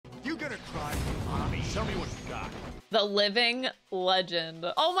Show me what you got. The living legend.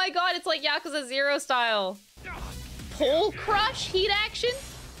 Oh my god, it's like Yakuza 0 style. Pole crush heat action?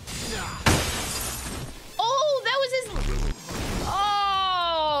 Oh, that was his...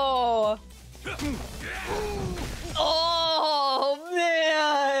 Oh! Oh,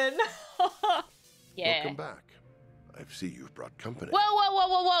 man! Yeah. Welcome back. I see you've brought company. Whoa, whoa, whoa,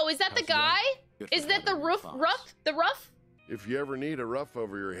 whoa, whoa. Is that the guy? Is that the rough? The rough? If you ever need a roof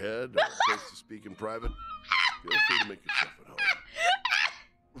over your head or a place to speak in private, feel free to make yourself at home.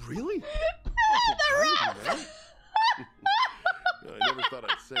 Really? The rough! I never thought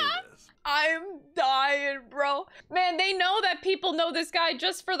I'd say this. I'm dying, bro. Man, they know that people know this guy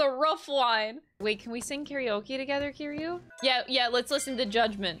just for the rough line. Wait, can we sing karaoke together, Kiryu? Yeah, let's listen to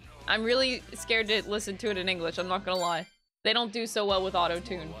Judgment. I'm really scared to listen to it in English, I'm not gonna lie. They don't do so well with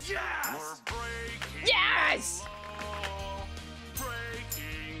auto-tune. Yes! Yes!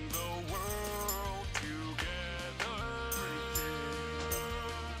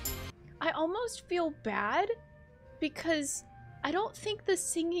 I almost feel bad because I don't think the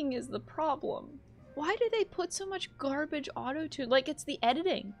singing is the problem. Why do they put so much garbage auto-tune? Like, it's the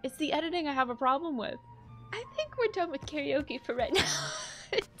editing. It's the editing I have a problem with. I think we're done with karaoke for right now.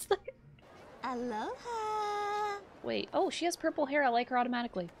 It's like... Aloha! Wait, oh, she has purple hair. I like her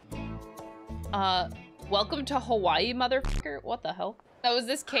automatically. Welcome to Hawaii, motherfucker. What the hell? That was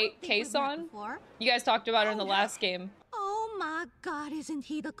this K-Son? You guys talked about her in the last game. Oh my god, isn't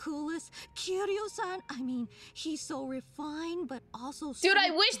he the coolest? Kiryu-san, I mean, he's so refined, but also so... Dude, I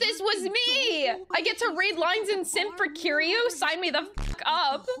wish this was me! I get to read lines in synth for Kiryu? Sign me the fuck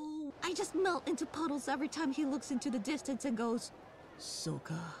up. I just melt into puddles every time he looks into the distance and goes,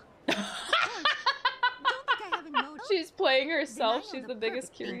 Soka. She's playing herself. She's the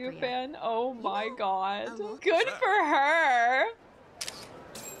biggest Kiryu fan. Oh my god. Good for her.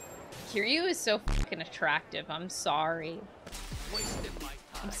 Kiryu is so fucking attractive. I'm sorry.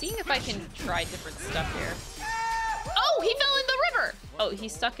 I'm seeing if I can try different stuff here. Oh, he fell in the river. Oh,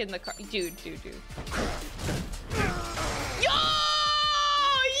 he's stuck in the car. Dude. Yo!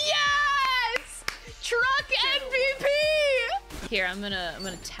 Yes! Truck MVP! Here, I'm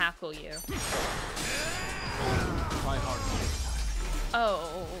gonna tackle you.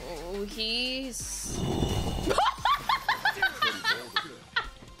 Oh, he's...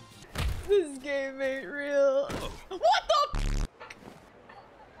 This game ain't real. What the f?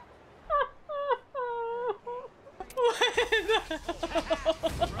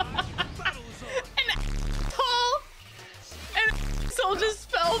 An asshole just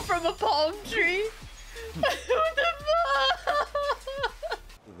fell from a palm tree. What the fuck?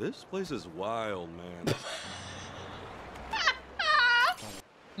 This place is wild, man.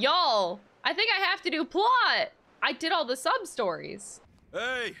 Y'all, I think I have to do plot. I did all the sub-stories.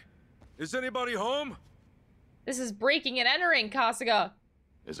 Hey, is anybody home? This is breaking and entering, Kasuga.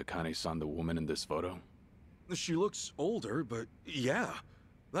 Is Akane-san the woman in this photo? She looks older, but yeah,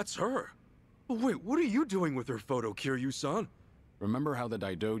 that's her. Wait, what are you doing with her photo, Kiryu-san? Remember how the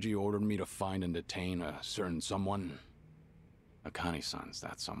Daidoji ordered me to find and detain a certain someone? Akane-san's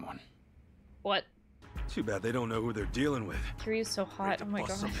that someone. What? Too bad they don't know who they're dealing with. Kiryu's so hot. Oh my god.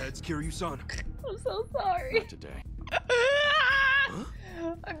 Bust some heads, Kiryu-san. I'm so sorry. Not today. Huh?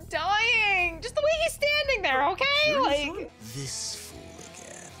 I'm dying. Just the way he's standing there, okay? Like This fool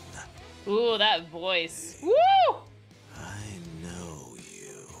again. Ooh, that voice. Woo! I know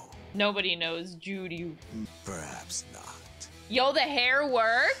you. Nobody knows Judy. Perhaps not. Yo, the hair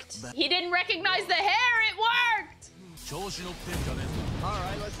worked. He didn't recognize the hair. It worked.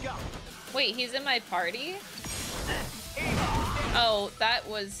 Alright, let's go. Wait, he's in my party? Oh, that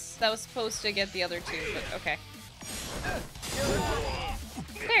was supposed to get the other two, but okay.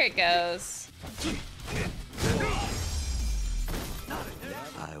 There it goes.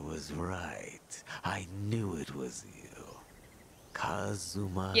 I was right. I knew it was you.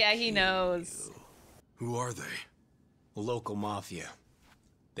 Kazuma. Yeah, he knows. Who are they? Local mafia.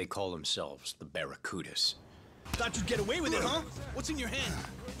 They call themselves the Barracudas. Thought you'd get away with it, huh? What's in your hand?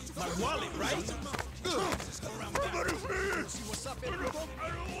 My wallet, right?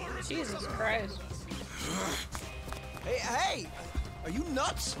 Jesus Christ. Hey! Are you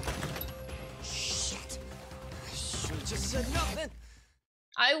nuts? Shit. I should've just said nothing.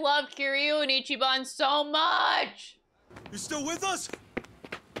 I love Kiryu and Ichiban so much. You still with us?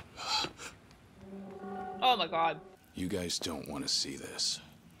 Oh my god. You guys don't want to see this.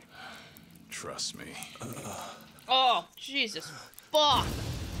 Trust me. Oh, Jesus. Fuck.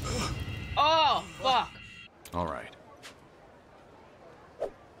 Oh, fuck. All right.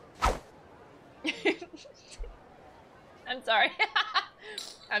 I'm sorry.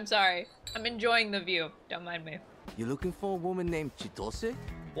 I'm sorry. I'm enjoying the view. Don't mind me. You looking for a woman named Chitose?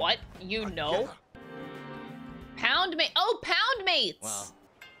 What? You know? Pound mate. Oh, pound mates. Wow.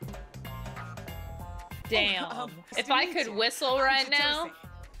 Damn. If I could whistle right now.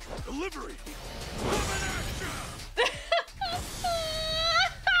 Delivery!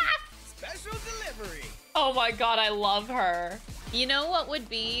 Special delivery! Oh my god, I love her. You know what would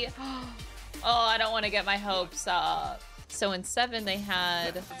be? Oh, I don't want to get my hopes up. So in 7, they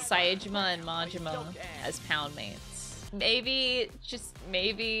had Saejima and Majima as pound mates. Maybe, just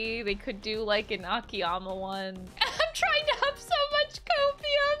maybe, they could do like an Akiyama one. I'm trying to have so much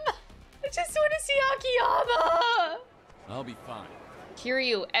copium. I just want to see Akiyama. I'll be fine.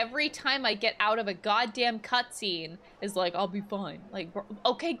 Kiryu, every time I get out of a goddamn cutscene, is like, I'll be fine. Like,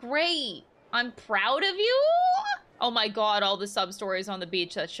 okay, great. I'm proud of you. Oh my god, all the sub-stories on the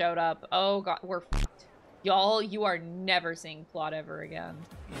beach that showed up. Oh god, we're fucked. Y'all, you are never seeing plot ever again.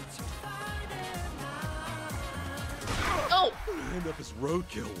 Oh! End up as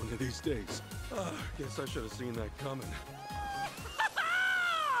roadkill one of these days. Guess I should have seen that coming.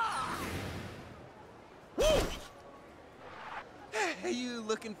 Hey, you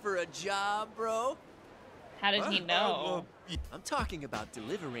looking for a job, bro? How did he know? I'm talking about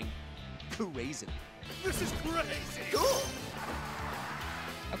delivering raisin. This is crazy! Cool!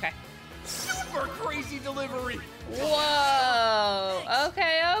 Okay. Super crazy delivery! Whoa!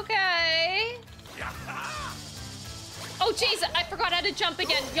 Okay, okay. Oh, jeez, I forgot how to jump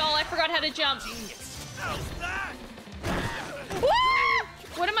again. Y'all, I forgot how to jump. Woo!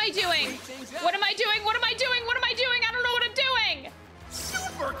 What am I doing? What am I doing? What am I doing? What am I doing? I don't know what I'm doing!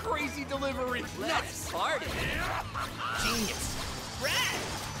 Super crazy delivery! Let's party! Genius! Red!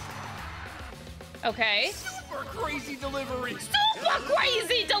 Okay. Super crazy delivery! Super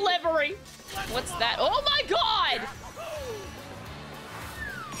crazy delivery! What's that? Oh my god!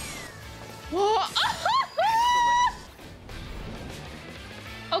 Whoa.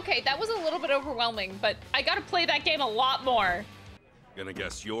 Okay, that was a little bit overwhelming, but I gotta play that game a lot more. Gonna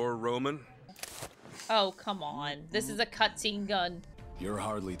guess you're Roman? Oh, come on. This is a cutscene gun. You're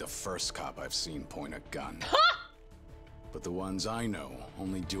hardly the first cop I've seen point a gun. But the ones I know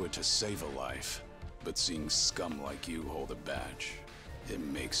only do it to save a life. But seeing scum like you hold a badge, it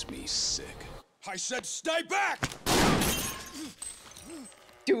makes me sick. I said stay back!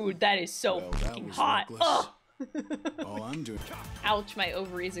 Dude, that is so Well, that fucking was hot. reckless. Ugh. All I'm doing... Ouch, my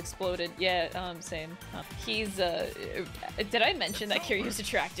ovaries exploded. Yeah, same. He's, did I mention that Kiryu's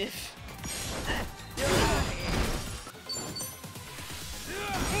attractive?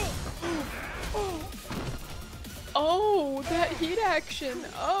 Oh, that heat action.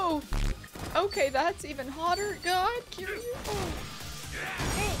 Oh. Okay, that's even hotter. God, Kiryu.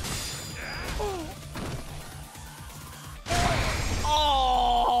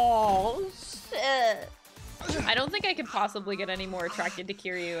 Oh, shit. I don't think I could possibly get any more attracted to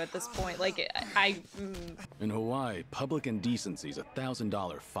Kiryu at this point. Like, In Hawaii, public indecency's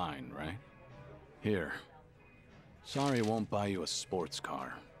 $1,000 fine, right? Here. Sorry I won't buy you a sports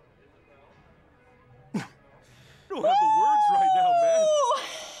car. You don't have the words right now, man.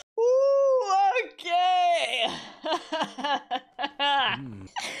 Ooh, okay.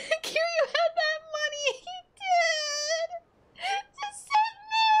 Kiryu had that money. He did. Just sitting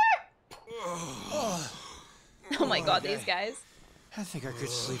there. Oh my god, these guys. I think I could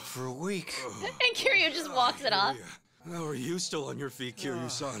sleep for a week. And Kiryu just walks it off. How are you still on your feet,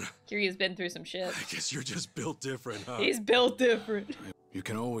 Kiryu-san? Kiryu's been through some shit. I guess you're just built different, huh? He's built different. You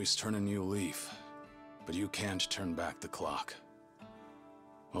can always turn a new leaf, but you can't turn back the clock.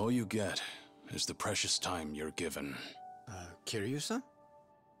 All you get is the precious time you're given. Kiryu-san?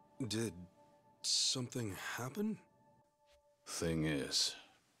 Did something happen? Thing is,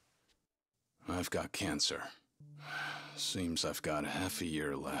 I've got cancer. Seems I've got half a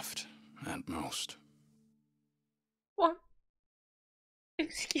year left, at most. What?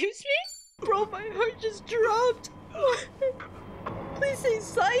 Excuse me? Bro, my heart just dropped. Please say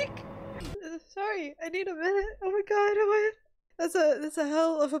psych. Sorry, I need a minute. Oh my god, that's a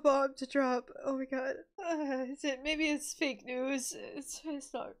hell of a bomb to drop. Oh my god. Maybe it's fake news. It's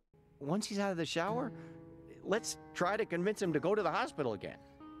not. Once he's out of the shower, let's try to convince him to go to the hospital again.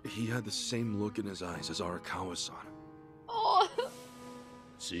 He had the same look in his eyes as Arakawa-san. Oh.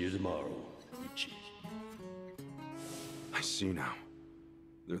 See you tomorrow, Ichi. I see now.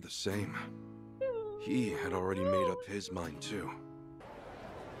 They're the same. He had already made up his mind, too.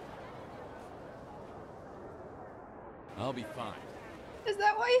 I'll be fine. Is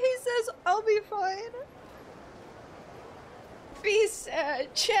that why he says I'll be fine? Be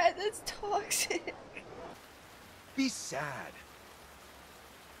sad, Chad. That's toxic. Be sad.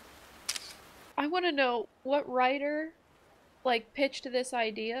 want to know what writer, like, pitched this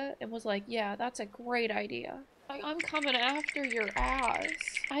idea and was like, yeah, that's a great idea. Like, I'm coming after your ass.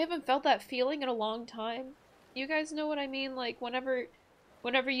 I haven't felt that feeling in a long time. You guys know what I mean? Like, whenever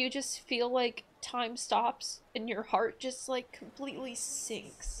you just feel like time stops and your heart just, like, completely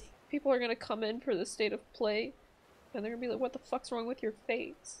sinks. People are gonna come in for the state of play and they're gonna be like, what the fuck's wrong with your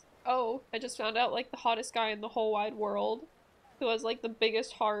face? Oh, I just found out, like, the hottest guy in the whole wide world, who has, like, the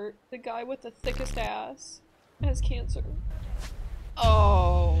biggest heart, the guy with the thickest ass, has cancer.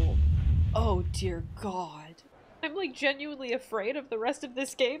 Oh. Oh, dear God. I'm, like, genuinely afraid of the rest of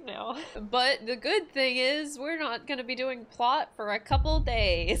this game now. But the good thing is, we're not gonna be doing plot for a couple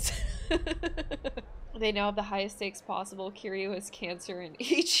days. They now have the highest stakes possible. Kiryu has cancer and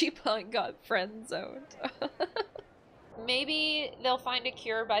Ichiban got friend-zoned. Maybe they'll find a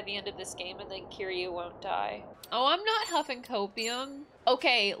cure by the end of this game and then Kiryu won't die. Oh, I'm not huffing copium.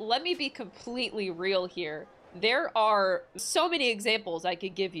 Okay, let me be completely real here. There are so many examples I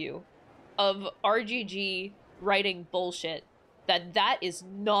could give you of RGG writing bullshit that is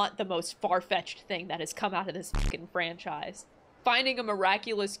not the most far-fetched thing that has come out of this fucking franchise. Finding a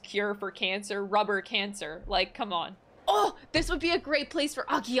miraculous cure for cancer, rubber cancer, like, come on. Oh, this would be a great place for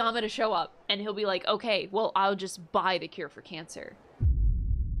Akiyama to show up. And he'll be like, okay, well, I'll just buy the cure for cancer.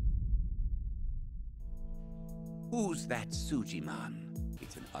 Who's that Sujiman?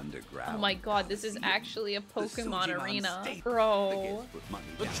 It's an underground. Oh my god, this is actually a Pokemon arena. State. Bro.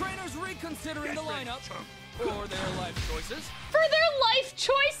 The trainer's reconsidering the lineup for their life choices. For their life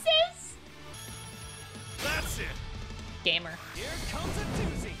choices? That's it. Gamer. Here comes a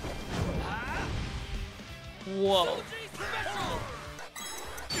doozy. Whoa.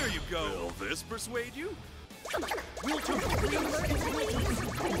 Here you go. Will this persuade you?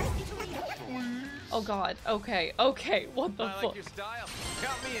 Oh god, okay, okay, what the I fuck? like your style.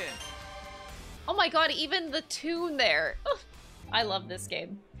 Count me in. Oh my god, even the tune there. Ugh. I love this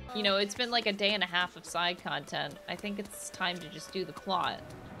game. You know, it's been like a day and a half of side content. I think it's time to just do the plot.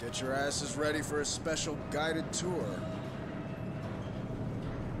 Get your asses ready for a special guided tour.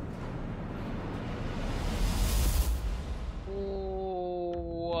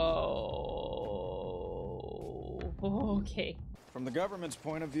 Whoa. Okay. From the government's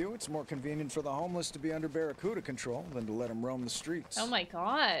point of view, it's more convenient for the homeless to be under Barracuda control than to let them roam the streets. Oh my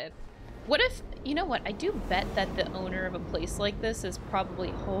god. What if, you know what, I do bet that the owner of a place like this is probably,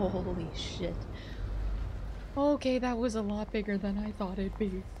 holy shit. Okay, that was a lot bigger than I thought it'd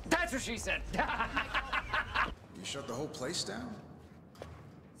be. That's what she said. You shut the whole place down?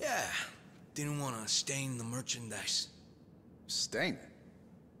 Yeah. Didn't want to stain the merchandise. Stain it?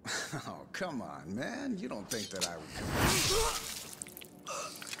 Oh, come on, man. You don't think that I would come...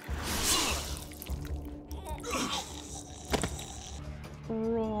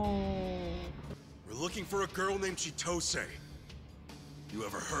 Bro. We're looking for a girl named Chitose. You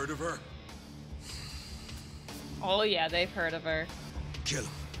ever heard of her? Oh yeah, they've heard of her. Kill him.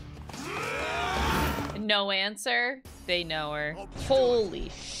 No answer? They know her. Holy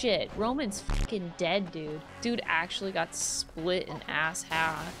shit. Roman's fucking dead, dude. Dude actually got split in ass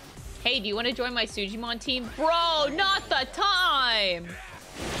half. Hey, do you want to join my Sujimon team? Bro, not the time!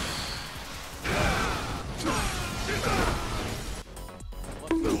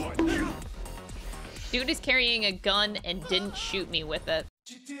 Dude is carrying a gun and didn't shoot me with it.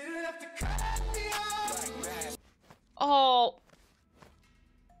 Oh.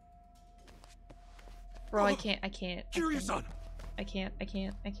 Bro, I can't. Kiryu-san! I can't.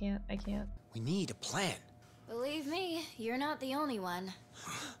 We need a plan. Believe me, you're not the only one.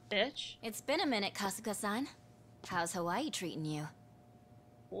 Bitch. It's been a minute, Kasuga-san. How's Hawaii treating you?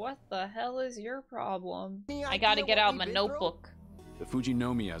 What the hell is your problem? I gotta get out my notebook. The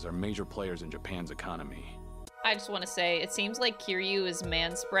Fujinomias are major players in Japan's economy. I just want to say, it seems like Kiryu is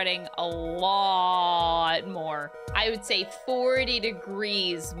man-spreading a lot more. I would say 40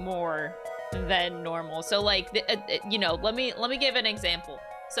 degrees more than normal. So like, you know, let me give an example.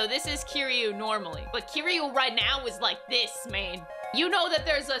 So this is Kiryu normally, but Kiryu right now is like this, man. You know that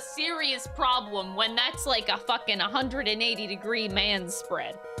there's a serious problem when that's like a fucking 180-degree man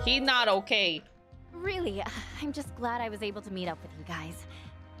spread. He's not okay. Really, I'm just glad I was able to meet up with you guys.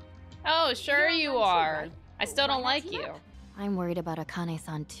 Oh, sure you are. I still don't like you. I'm worried about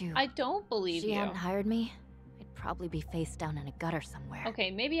Akane-san too. I don't believe If she you. hadn't hired me, I'd probably be face down in a gutter somewhere.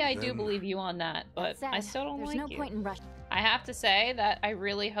 Okay, maybe I do believe you on that, but That I said, still don't there's like no you. point in rushing. I have to say that I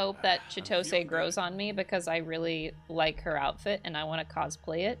really hope that Chitose grows on me because I really like her outfit and I want to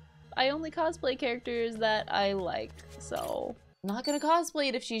cosplay it. I only cosplay characters that I like, so I'm not gonna cosplay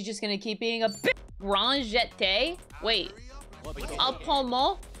it if she's just gonna keep being a bitch. Rangete? Wait, a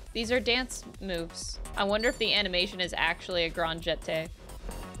pomo? These are dance moves. I wonder if the animation is actually a grand jeté.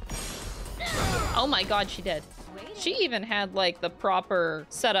 Oh my god, she did. She even had like the proper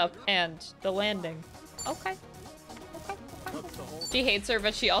setup and the landing. Okay. She hates her,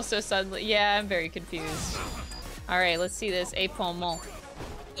 but she also suddenly... Yeah, I'm very confused. Alright, let's see this. Epaulement.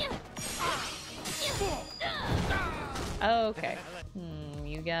 Okay.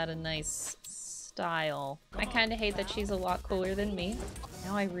 You got a nice style. I kind of hate that she's a lot cooler than me.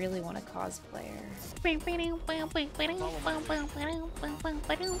 Now I really want to cosplay her.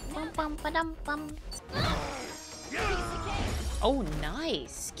 Oh,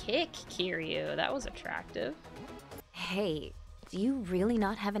 nice. Kick, Kiryu. That was attractive. Hey, do you really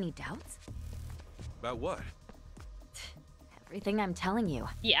not have any doubts? About what? Everything I'm telling you.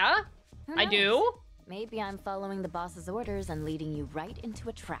 Yeah? I do? Maybe I'm following the boss's orders and leading you right into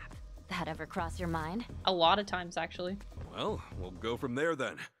a trap. That ever cross your mind? A lot of times, actually. Well, we'll go from there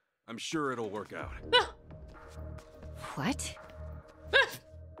then. I'm sure it'll work out. What?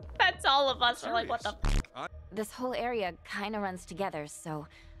 That's all of us. We're like, what the f? This whole area kind of runs together, so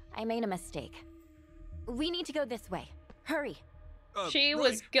I made a mistake. We need to go this way. Hurry. She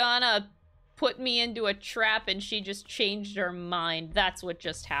was gonna put me into a trap and she just changed her mind. That's what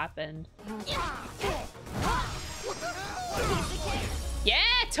just happened. Yeah,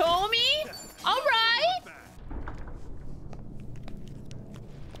 Tommy! Alright!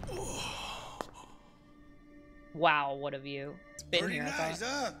 Wow, what a view. It's been Pretty here, nice,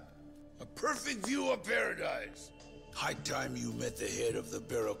 huh? A perfect view of paradise. High time you met the head of the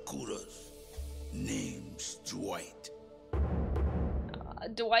Barracudas. Name's Dwight.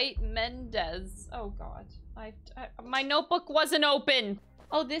 Dwight Mendez. Oh god. My notebook wasn't open.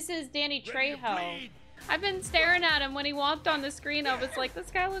 Oh, this is Danny Trejo. I've been staring at him when he walked on the screen. I was like, this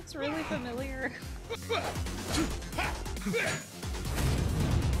guy looks really familiar.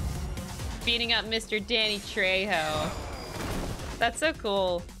 Beating up Mr. Danny Trejo. That's so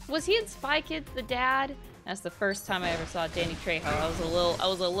cool. Was he in Spy Kids, the dad? That's the first time I ever saw Danny Trejo. I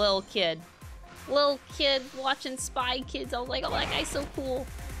was a little kid. Little kid watching Spy Kids. I was like, oh, that guy's so cool.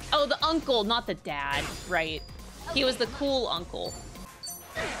 Oh, the uncle, not the dad. Right. He was the cool uncle.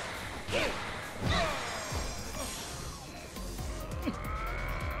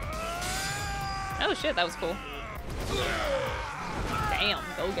 Oh shit, that was cool. Damn,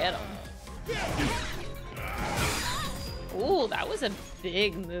 go get him. Ooh, that was a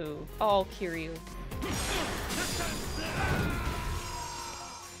big move. Oh, Kiryu.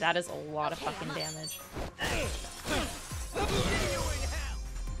 That is a lot of fucking damage.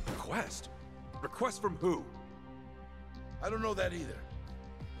 Request? Request from who? I don't know that either.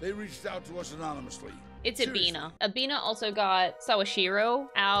 They reached out to us anonymously. It's Abina. Abina also got Sawashiro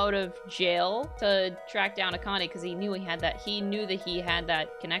out of jail to track down Akane because he knew that he had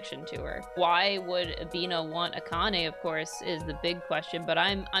that connection to her. Why would Abina want Akane, of course, is the big question, but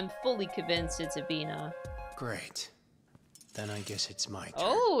I'm fully convinced it's Abina. Great. Then I guess it's my turn.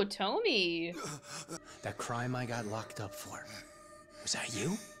 Oh, Tommy. That crime I got locked up for. Was that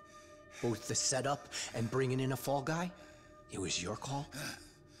you? Both the setup and bringing in a fall guy? It was your call?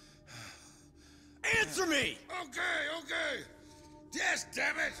 Answer me! Okay. Yes,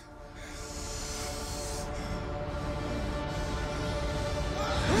 damn it!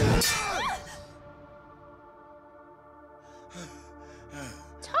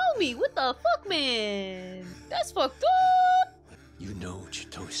 Tommy, what the fuck, man? That's fucked up! You know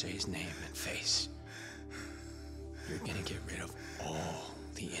Chitose's name and face. You're gonna get rid of all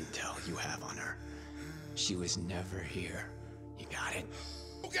the intel you have on her. She was never here. You got it?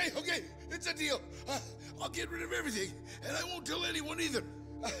 Okay, it's a deal. I'll get rid of everything, and I won't tell anyone either.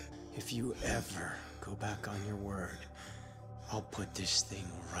 If you ever go back on your word, I'll put this thing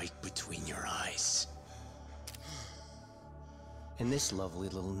right between your eyes. And this lovely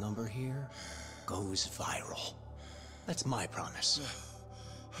little number here goes viral. That's my promise.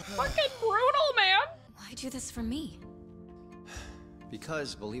 Fucking brutal, man! Why do this for me?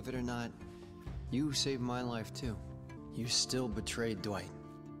 Because, believe it or not, you saved my life too. You still betrayed Dwight.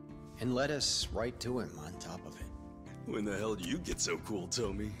 And led us right to him on top of it. When the hell do you get so cool,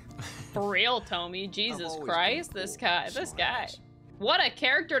 Tommy? For real, Tommy. Jesus Christ, this guy. What a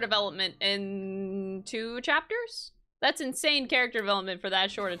character development in 2 chapters? That's insane character development for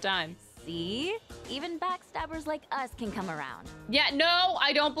that short a time. See? Even backstabbers like us can come around. Yeah, no,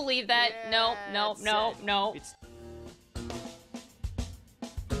 I don't believe that. Yeah, No. It's